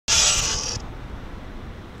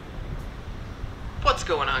What's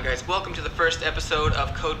going on, guys? Welcome to the first episode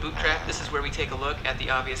of Code Bootstrap. This is where we take a look at the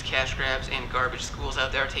obvious cash grabs and garbage schools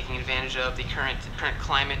out there taking advantage of the current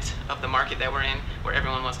climate of the market that we're in, where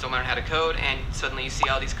everyone wants to learn how to code, and suddenly you see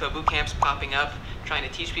all these code boot camps popping up trying to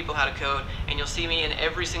teach people how to code, and you'll see me in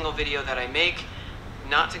every single video that I make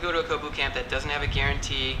not to go to a code boot camp that doesn't have a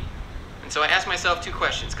guarantee. And so I asked myself two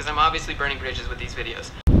questions, because I'm obviously burning bridges with these videos.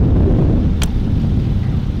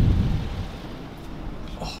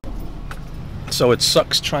 So it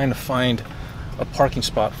sucks trying to find a parking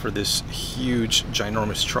spot for this huge,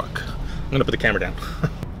 ginormous truck. I'm gonna put the camera down.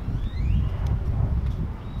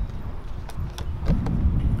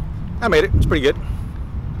 I made it, it's pretty good.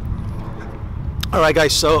 All right,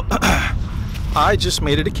 guys, so I just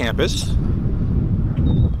made it to campus.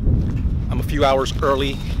 I'm a few hours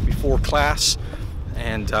early before class,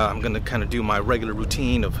 and I'm gonna kind of do my regular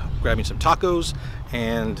routine of grabbing some tacos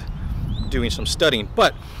and doing some studying.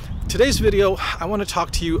 But today's video, I want to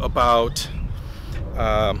talk to you about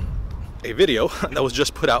a video that was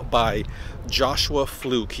just put out by Joshua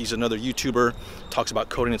Fluke. He's another YouTuber, talks about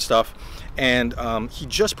coding and stuff, and he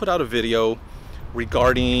just put out a video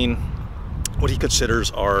regarding what he considers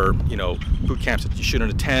are, you know, boot camps that you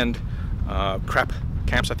shouldn't attend, crap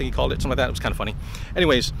camps, I think he called it, something like that. It was kind of funny.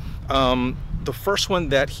 Anyways, the first one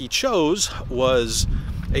that he chose was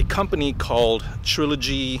a company called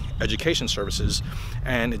Trilogy Education Services,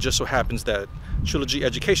 and it just so happens that Trilogy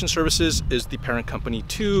Education Services is the parent company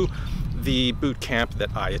to the boot camp that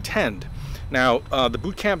I attend. Now, the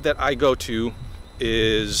boot camp that I go to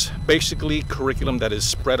is basically curriculum that is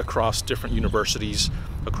spread across different universities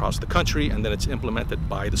across the country, and then it's implemented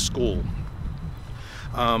by the school.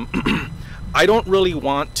 I don't really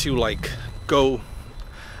want to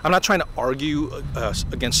I'm not trying to argue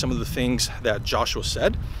against some of the things that Joshua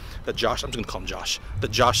said, I'm just gonna call him Josh, that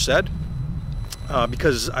Josh said,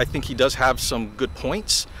 because I think he does have some good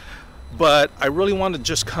points, but I really want to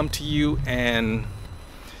just come to you and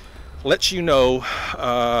let you know,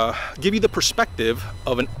 give you the perspective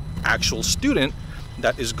of an actual student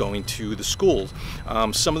that is going to the school.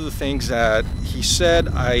 Some of the things that he said,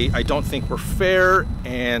 I don't think were fair,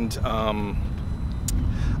 and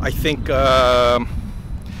I think, I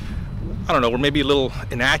don't know, we're maybe a little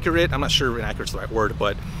inaccurate. I'm not sure if inaccurate is the right word,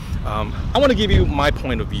 but I want to give you my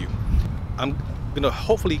point of view. I'm going to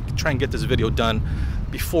hopefully try and get this video done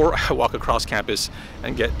before I walk across campus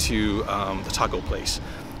and get to the taco place.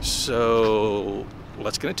 So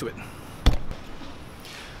let's get into it.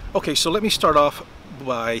 Okay, so let me start off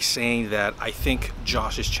by saying that I think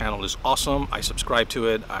Josh's channel is awesome. I subscribe to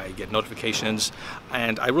it, I get notifications,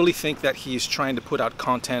 and I really think that he's trying to put out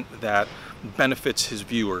content that benefits his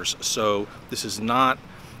viewers. So this is not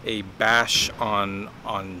a bash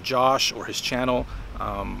on Josh or his channel.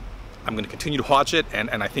 I'm going to continue to watch it,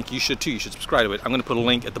 and I think you should too. You should subscribe to it. I'm going to put a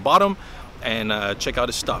link at the bottom and check out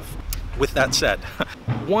his stuff. With that said,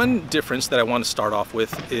 one difference that I want to start off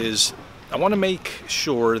with is I want to make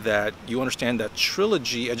sure that you understand that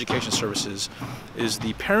Trilogy Education Services is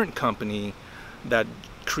the parent company that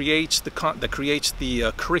creates the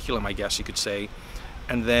curriculum, I guess you could say,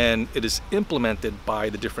 and then it is implemented by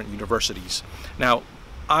the different universities. Now,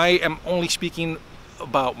 I am only speaking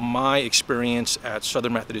about my experience at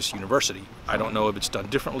Southern Methodist University. I don't know if it's done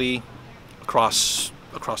differently across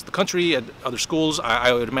the country at other schools.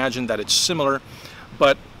 I would imagine that it's similar,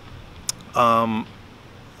 but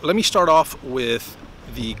let me start off with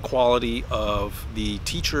the quality of the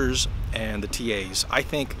teachers and the TAs. I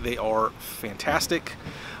think they are fantastic.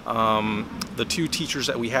 The two teachers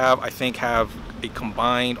that we have, I think, have a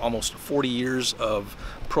combined almost 40 years of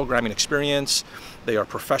programming experience. They are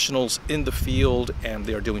professionals in the field, and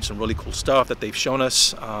they are doing some really cool stuff that they've shown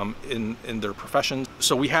us in their professions.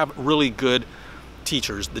 So we have really good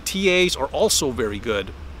teachers. The TAs are also very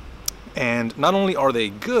good. And not only are they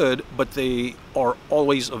good, but they are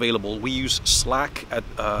always available. We use Slack at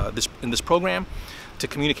in this program to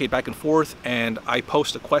communicate back and forth, and I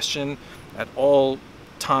post a question at all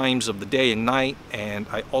times of the day and night, and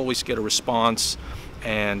I always get a response,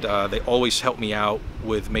 and they always help me out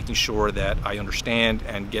with making sure that I understand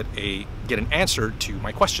and get an answer to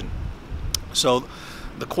my question. So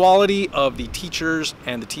the quality of the teachers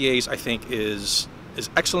and the TAs, I think, is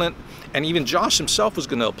excellent, and even Josh himself was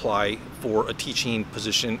going to apply for a teaching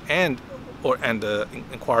position and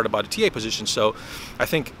inquired about a TA position. So I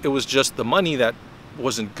think it was just the money that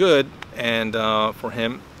wasn't good, and for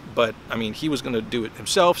him, but I mean, he was going to do it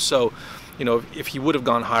himself. So, you know, if he would have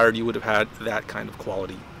gone hired, you would have had that kind of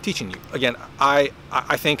quality teaching you. Again, I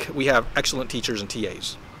think we have excellent teachers and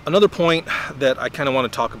TAs. Another point that I kind of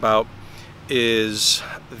want to talk about is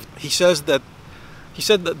he says that he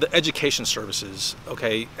said that the education services,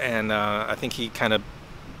 okay, and I think he kind of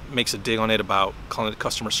makes a dig on it about calling it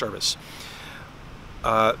customer service.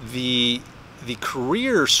 The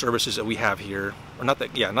career services that we have here, or not the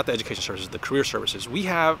education services, the career services we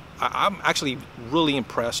have. I'm actually really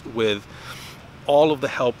impressed with all of the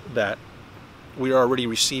help that we are already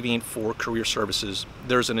receiving for career services.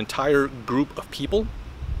 There's an entire group of people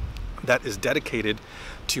that is dedicated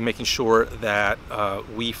to making sure that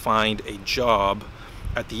we find a job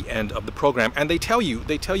at the end of the program, and they tell you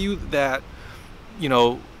that, you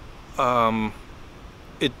know,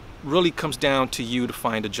 it really comes down to you to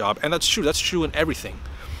find a job, and that's true. That's true in everything.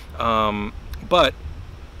 But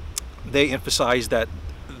they emphasize that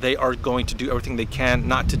they are going to do everything they can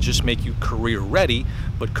not to just make you career ready,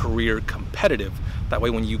 but career competitive. That way,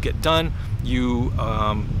 when you get done, you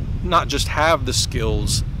not just have the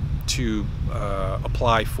skills to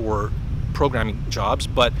apply for programming jobs,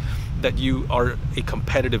 but that you are a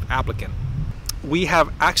competitive applicant. We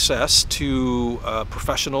have access to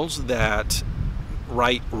professionals that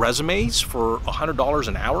write resumes for $100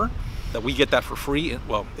 an hour, that we get that for free.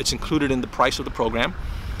 Well, it's included in the price of the program,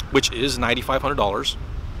 which is $9,500.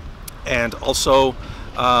 And also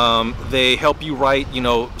they help you write, you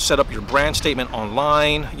know, set up your brand statement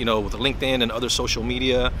online, you know, with LinkedIn and other social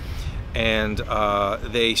media. And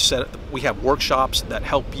we have workshops that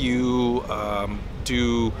help you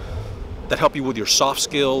with your soft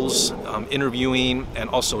skills, interviewing, and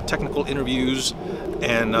also technical interviews,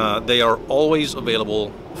 and they are always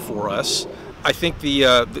available for us. I think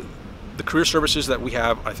the career services that we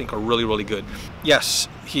have, I think, are really, really good. Yes,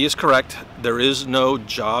 he is correct. There is no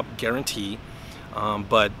job guarantee,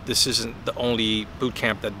 but this isn't the only boot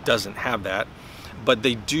camp that doesn't have that. But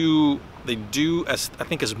they do, I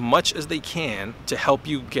think, as much as they can to help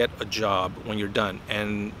you get a job when you're done,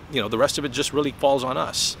 and you know, the rest of it just really falls on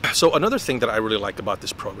us. So another thing that I really like about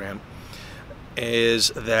this program is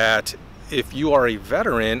that if you are a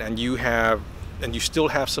veteran and you still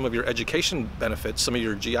have some of your education benefits, some of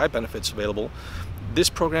your GI benefits available, this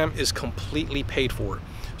program is completely paid for.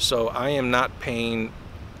 So I am not paying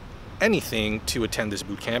anything to attend this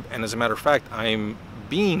boot camp, and as a matter of fact, I'm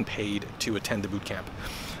being paid to attend the boot camp.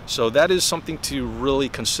 So that is something to really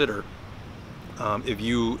consider if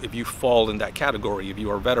you fall in that category. If you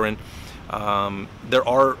are a veteran, there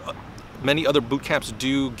are many other boot camps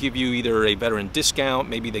do give you either a veteran discount,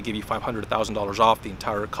 maybe they give you $500, $1,000 off the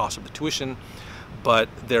entire cost of the tuition, but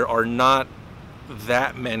there are not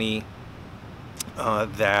that many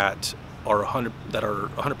that are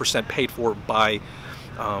 100% paid for by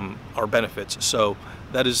our benefits. So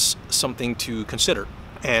that is something to consider.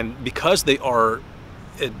 And because they are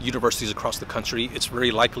at universities across the country, it's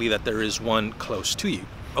very likely that there is one close to you.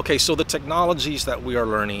 Okay, so the technologies that we are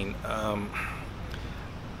learning,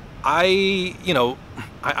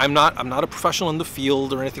 I'm not a professional in the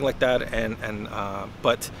field or anything like that,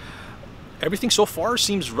 but everything so far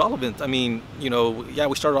seems relevant. I mean, you know, yeah,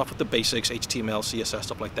 we started off with the basics, HTML, CSS,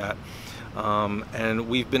 stuff like that, and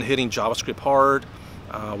we've been hitting JavaScript hard.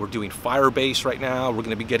 We're doing Firebase right now. We're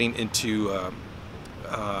going to be getting into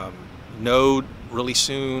Node really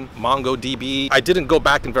soon, MongoDB. I didn't go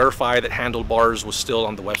back and verify that Handlebars was still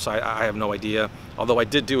on the website. I have no idea. Although I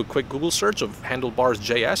did do a quick Google search of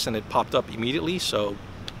Handlebars.js and it popped up immediately. So,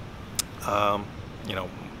 you know,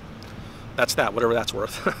 that's that, whatever that's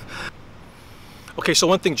worth. Okay, so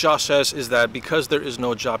one thing Josh says is that because there is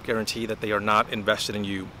no job guarantee, that they are not invested in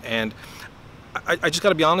you. And I just got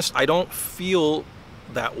to be honest, I don't feel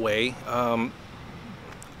that way.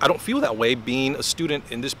 I don't feel that way being a student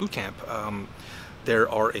in this boot camp. There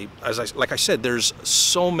are like I said, there's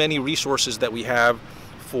so many resources that we have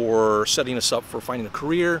for setting us up for finding a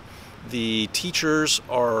career. The teachers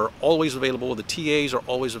are always available. The TAs are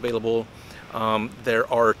always available. There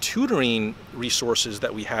are tutoring resources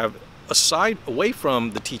that we have away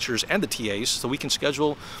from the teachers and the TAs, so we can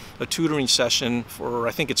schedule a tutoring session for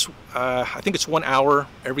I think it's 1 hour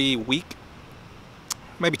every week,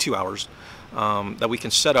 maybe 2 hours. That we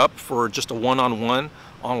can set up for just a one-on-one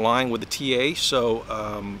online with the TA. So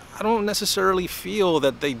I don't necessarily feel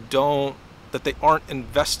that they aren't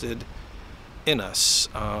invested in us.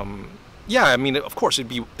 Yeah, I mean, of course, it'd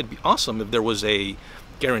be awesome if there was a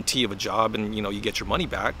guarantee of a job and you know you get your money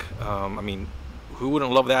back. I mean, who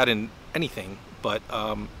wouldn't love that in anything? But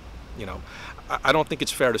you know, I don't think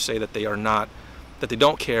it's fair to say that they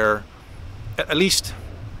don't care. At least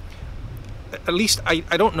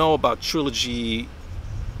I don't know about Trilogy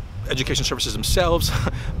education services themselves,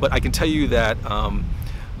 but I can tell you that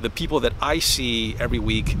the people that I see every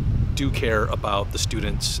week do care about the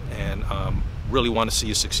students and really want to see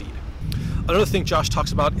you succeed. Another thing Josh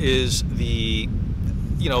talks about is the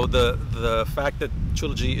you know, the fact that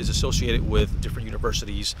Trilogy is associated with different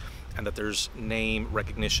universities and that there's name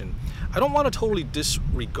recognition, I don't want to totally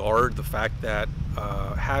disregard the fact that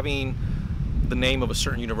having the name of a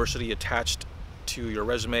certain university attached to your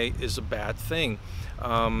resume is a bad thing.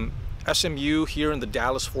 SMU here in the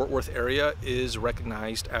Dallas-Fort Worth area is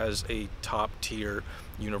recognized as a top-tier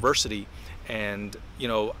university, and you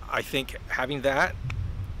know, I think having that,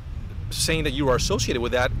 saying that you are associated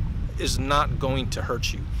with that, is not going to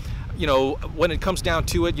hurt you. You know, when it comes down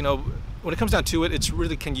to it, it's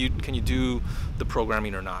really can you do the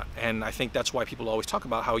programming or not? And I think that's why people always talk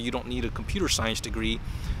about how you don't need a computer science degree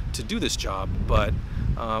to do this job. But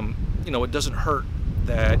you know, it doesn't hurt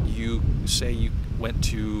that you say you went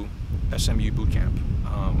to SMU boot camp,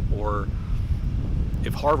 or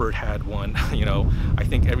if Harvard had one, you know, I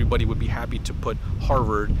think everybody would be happy to put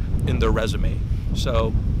Harvard in their resume.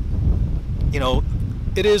 So, you know,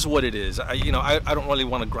 it is what it is. I don't really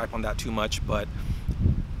want to gripe on that too much, but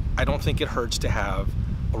I don't think it hurts to have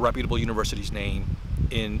a reputable university's name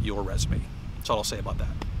in your resume. That's all I'll say about that.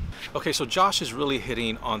 Okay, so Josh is really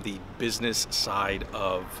hitting on the business side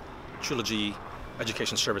of Trilogy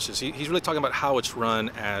Education Services. He's really talking about how it's run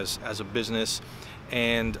as a business,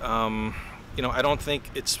 and you know, I don't think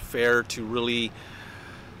it's fair to really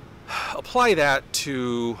apply that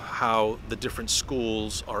to how the different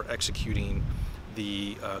schools are executing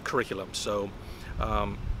the curriculum. So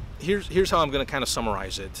here's how I'm going to kind of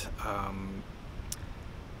summarize it.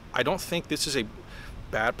 I don't think this is a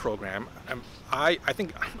bad program. I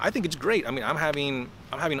think it's great. I mean, I'm having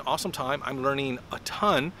an awesome time. I'm learning a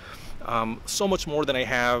ton, so much more than I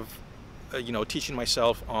have, you know, teaching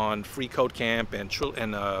myself on Free Code Camp and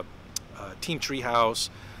Team Treehouse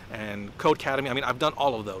and Code Academy. I mean, I've done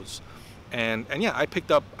all of those, and yeah, I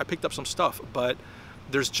picked up some stuff. But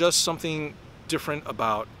there's just something different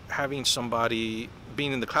about having somebody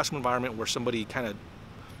being in the classroom environment where somebody kind of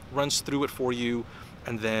runs through it for you,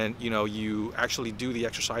 and then, you know, you actually do the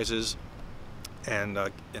exercises and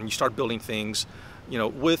you start building things, you know,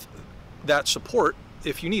 with that support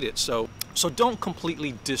if you need it. So don't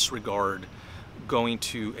completely disregard going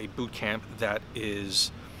to a boot camp that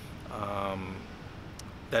is not,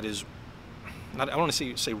 I don't want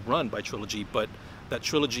to say run by Trilogy, but that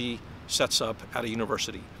Trilogy sets up at a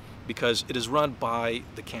university, because it is run by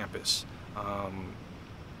the campus.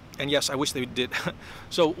 And yes, I wish they did.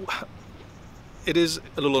 So it is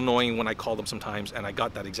a little annoying when I call them sometimes, and I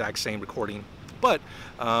got that exact same recording. But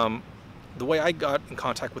the way I got in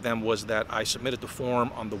contact with them was that I submitted the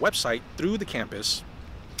form on the website through the campus,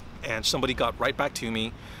 and somebody got right back to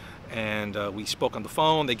me, and we spoke on the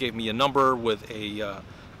phone. They gave me a number with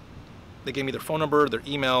they gave me their phone number, their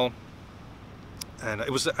email, and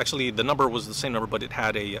it was actually, the number was the same number, but it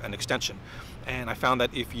had an extension. And I found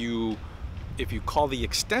that if you call the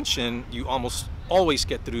extension, you almost always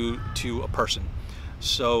get through to a person.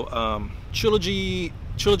 So Trilogy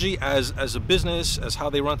as a business, as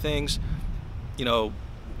how they run things, you know,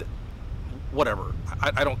 whatever.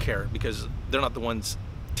 I don't care, because they're not the ones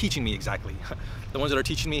teaching me exactly. The ones that are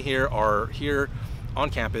teaching me here are here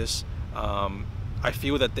on campus. I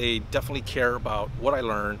feel that they definitely care about what I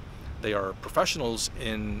learn. They are professionals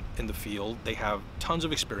in the field. They have tons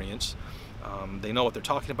of experience. They know what they're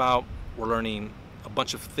talking about. We're learning a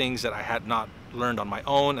bunch of things that I had not learned on my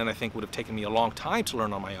own, and I think would have taken me a long time to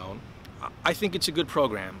learn on my own. I think it's a good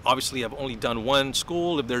program. Obviously, I've only done one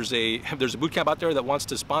school. If there's a boot camp out there that wants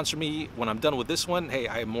to sponsor me when I'm done with this one, hey,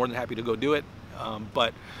 I'm more than happy to go do it.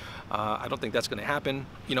 But I don't think that's going to happen.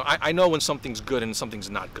 You know, I know when something's good and something's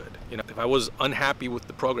not good. You know, if I was unhappy with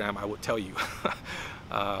the program, I would tell you.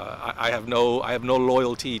 I have no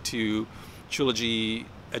loyalty to Trilogy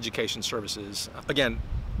Education Services. Again,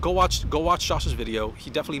 go watch Josh's video. He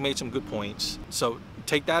definitely made some good points. So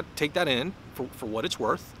take that in for what it's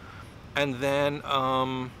worth, and then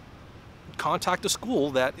contact a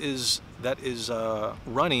school that is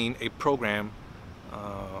running a program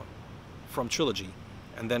from Trilogy,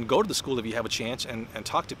 and then go to the school if you have a chance and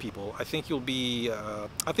talk to people. I think you'll be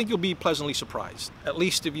pleasantly surprised, at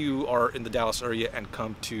least if you are in the Dallas area and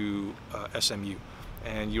come to SMU.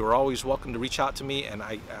 And you're always welcome to reach out to me, and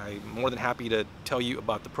I'm more than happy to tell you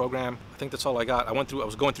about the program. I think that's all I got. I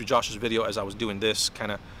was going through Josh's video as I was doing this,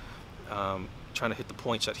 kind of trying to hit the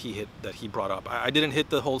points that he brought up. I didn't hit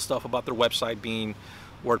the whole stuff about their website being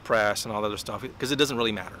WordPress and all that other stuff, because it doesn't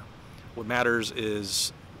really matter. What matters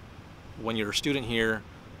is, when you're a student here,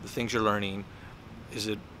 the things you're learning.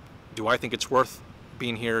 Do I think it's worth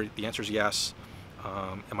being here? The answer is yes.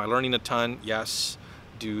 Am I learning a ton? Yes.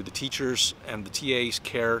 Do the teachers and the TAs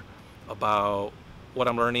care about what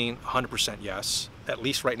I'm learning? 100% yes. at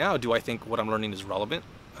least right now, do I think what I'm learning is relevant?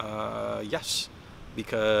 Yes,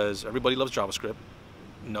 because everybody loves JavaScript.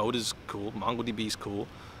 Node is cool, MongoDB is cool,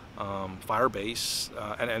 Firebase,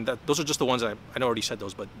 and those are just the ones I know I already said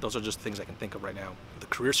those, but those are just things I can think of right now. The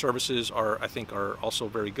career services I think are also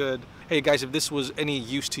very good. Hey guys, if this was any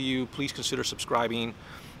use to you, please consider subscribing.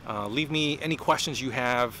 Leave me any questions you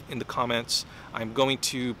have in the comments. I'm going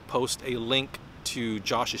to post a link to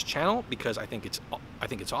Josh's channel because I think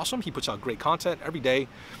it's awesome. He puts out great content every day.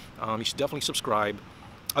 You should definitely subscribe.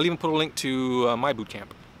 I'll even put a link to my boot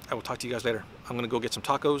camp. I will talk to you guys later. I'm gonna go get some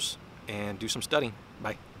tacos and do some studying.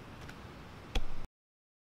 Bye.